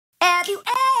you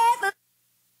ever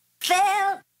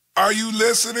felt. Are you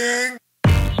listening?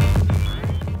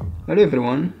 Hello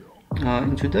everyone,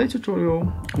 in today's tutorial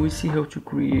we see how to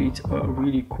create a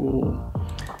really cool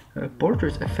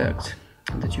portrait effect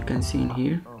that you can see in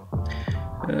here.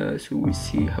 So we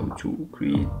see how to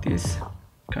create this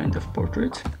kind of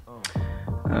portrait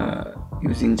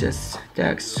using just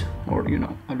text, or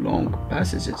a long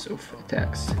passages of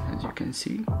text, as you can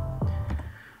see.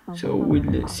 So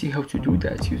we'll see how to do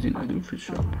that using Adobe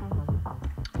Photoshop.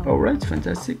 Alright,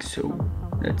 fantastic, so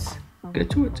let's get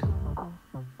to it.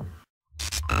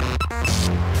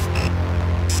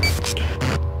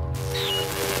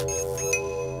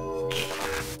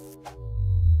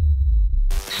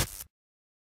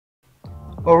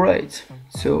 Alright,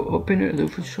 so open your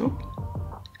Adobe Photoshop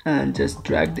and just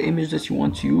drag the image that you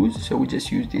want to use. So we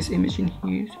just use this image in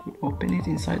here, so we open it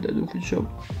inside Adobe Photoshop.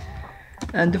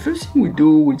 And the first thing we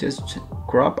do, we just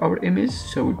crop our image.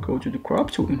 So we go to the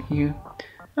crop tool in here,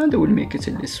 and I will make it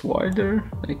a little wider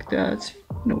like that,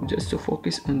 just to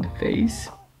focus on the face,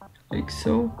 like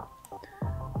so,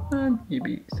 and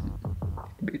maybe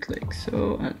a bit like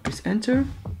so, and press enter.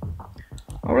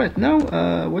 Alright,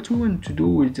 now what we want to do,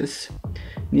 we just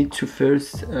need to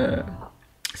first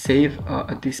save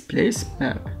a displace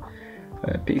map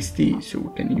PSD so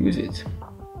we can use it,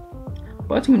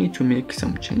 but we need to make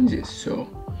some changes. So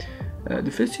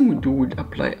the first thing we do, we'll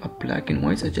apply a black and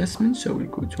white adjustment. So we'll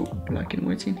go to black and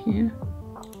white in here,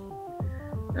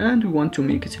 and we want to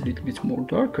make it a little bit more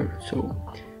darker. So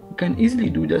we can easily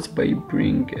do that by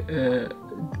bring the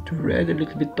red a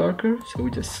little bit darker. So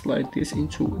we just slide this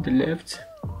into the left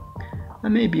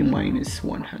and maybe minus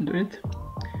 100,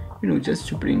 just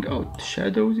to bring out the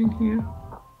shadows in here.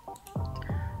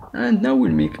 And now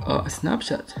we'll make a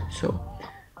snapshot. So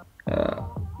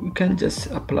we can just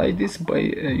apply this by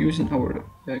using our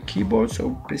keyboard.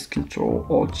 So press Ctrl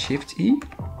Alt Shift E,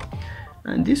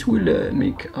 and this will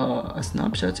make a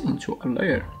snapshot into a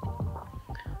layer.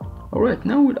 Alright,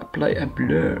 now we'll apply a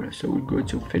blur. So we'll go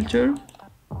to Filter,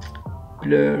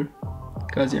 Blur,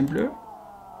 Gaussian Blur,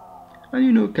 and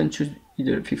you can choose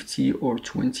either 50 or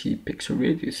 20 pixel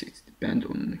radius. It depends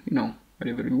on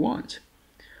whatever you want.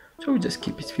 So we just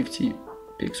keep it 50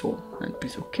 pixel and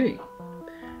press OK.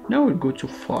 Now we'll go to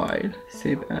File,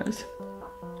 Save As,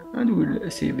 and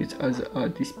we'll save it as a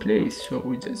displace. So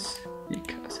we just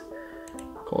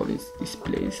call it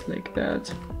displace like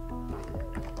that.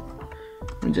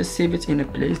 And just save it in a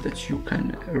place that you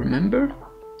can remember,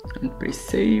 and press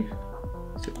save.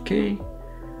 It's okay.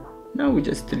 Now we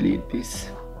just delete this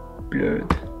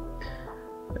blurred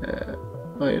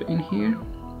layer in here.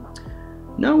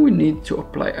 Now we need to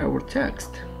apply our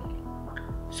text.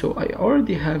 So I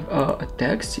already have a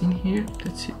text in here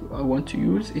that I want to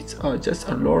use. It's just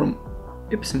a Lorem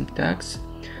Ipsum text,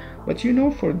 but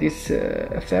for this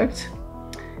effect,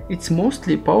 it's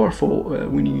mostly powerful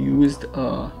when you used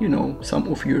some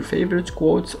of your favorite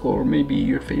quotes or maybe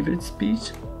your favorite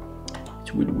speech.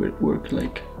 It will work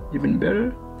like even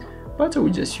better, but I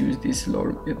will just use this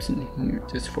Lorem Ipsum here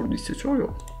just for this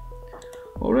tutorial.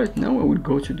 Alright, now I will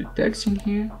go to the text in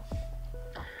here,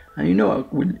 and I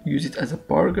will use it as a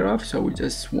paragraph. So I will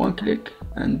just one click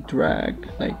and drag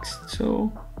like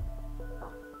so,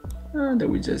 and I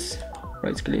will just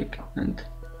right click and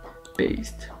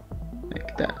paste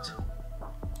like that.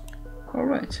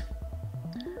 Alright,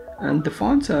 and the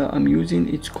font I'm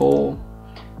using, it's called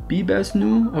Bebas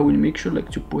New. I will make sure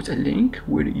to put a link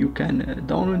where you can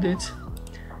download it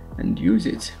and use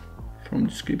it from the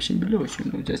description below, so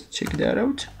just check that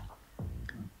out.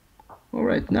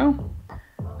 Alright, now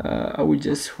I will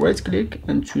just right click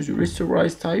and choose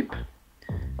rasterize type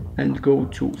and go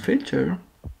to Filter,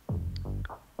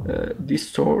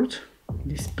 Distort,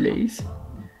 Displace,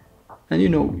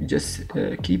 and just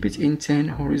keep it in 10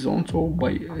 horizontal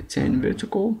by 10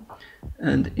 vertical.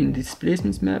 And in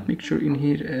displacement map, make sure in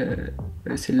here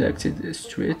selected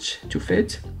stretch to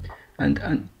fit,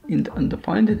 and in the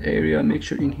undefined area, make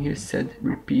sure in here set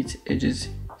repeat edges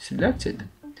selected,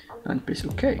 and press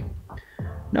OK.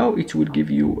 Now it will give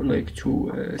you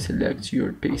to select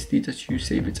your PSD that you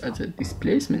save it as a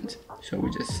displacement. So we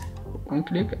just one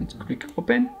click and click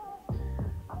open.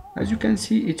 As you can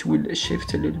see, it will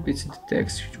shift a little bit the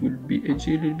text. It will be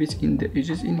edgy a little bit in the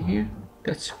edges in here.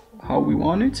 That's how we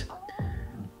want it.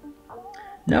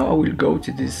 Now I will go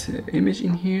to this image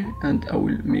in here, and I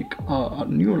will make a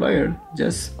new layer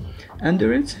just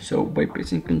under it. So by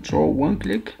pressing Ctrl one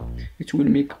click, it will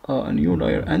make a new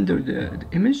layer under the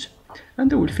image,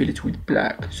 and I will fill it with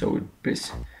black. So we'll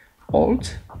press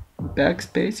Alt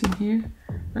backspace in here,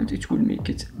 and it will make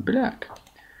it black.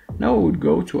 Now I will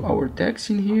go to our text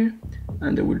in here,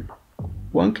 and I will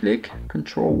one click,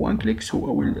 Ctrl one click, so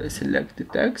I will select the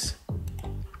text,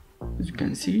 as you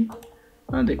can see,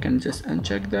 and I can just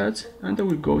uncheck that, and I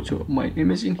will go to my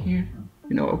image in here.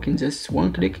 You know, I can just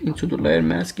one click into the layer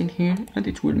mask in here, and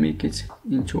it will make it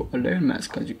into a layer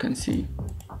mask, as you can see.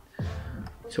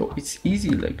 So it's easy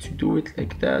like to do it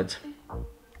like that,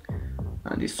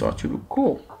 and it starts to look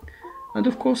cool. And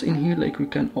of course in here, like, we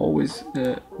can always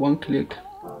one click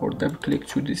or double click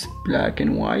to this black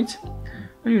and white,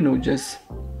 and you know, just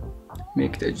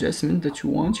make the adjustment that you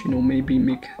want. You know, maybe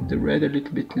make the red a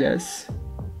little bit less,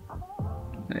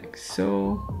 like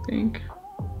so. I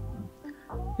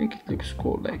think it looks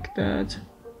cool like that,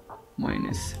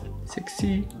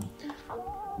 -60.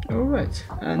 All right,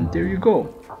 and there you go.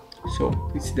 So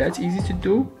it's that easy to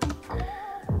do.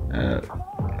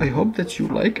 I hope that you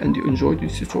like and you enjoyed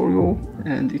this tutorial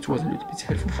and it was a little bit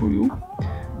helpful for you.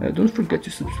 Don't forget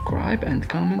to subscribe and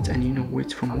comment, and you know,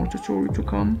 wait for more tutorial to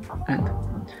come, and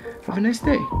have a nice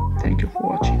day. Thank you for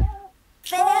watching.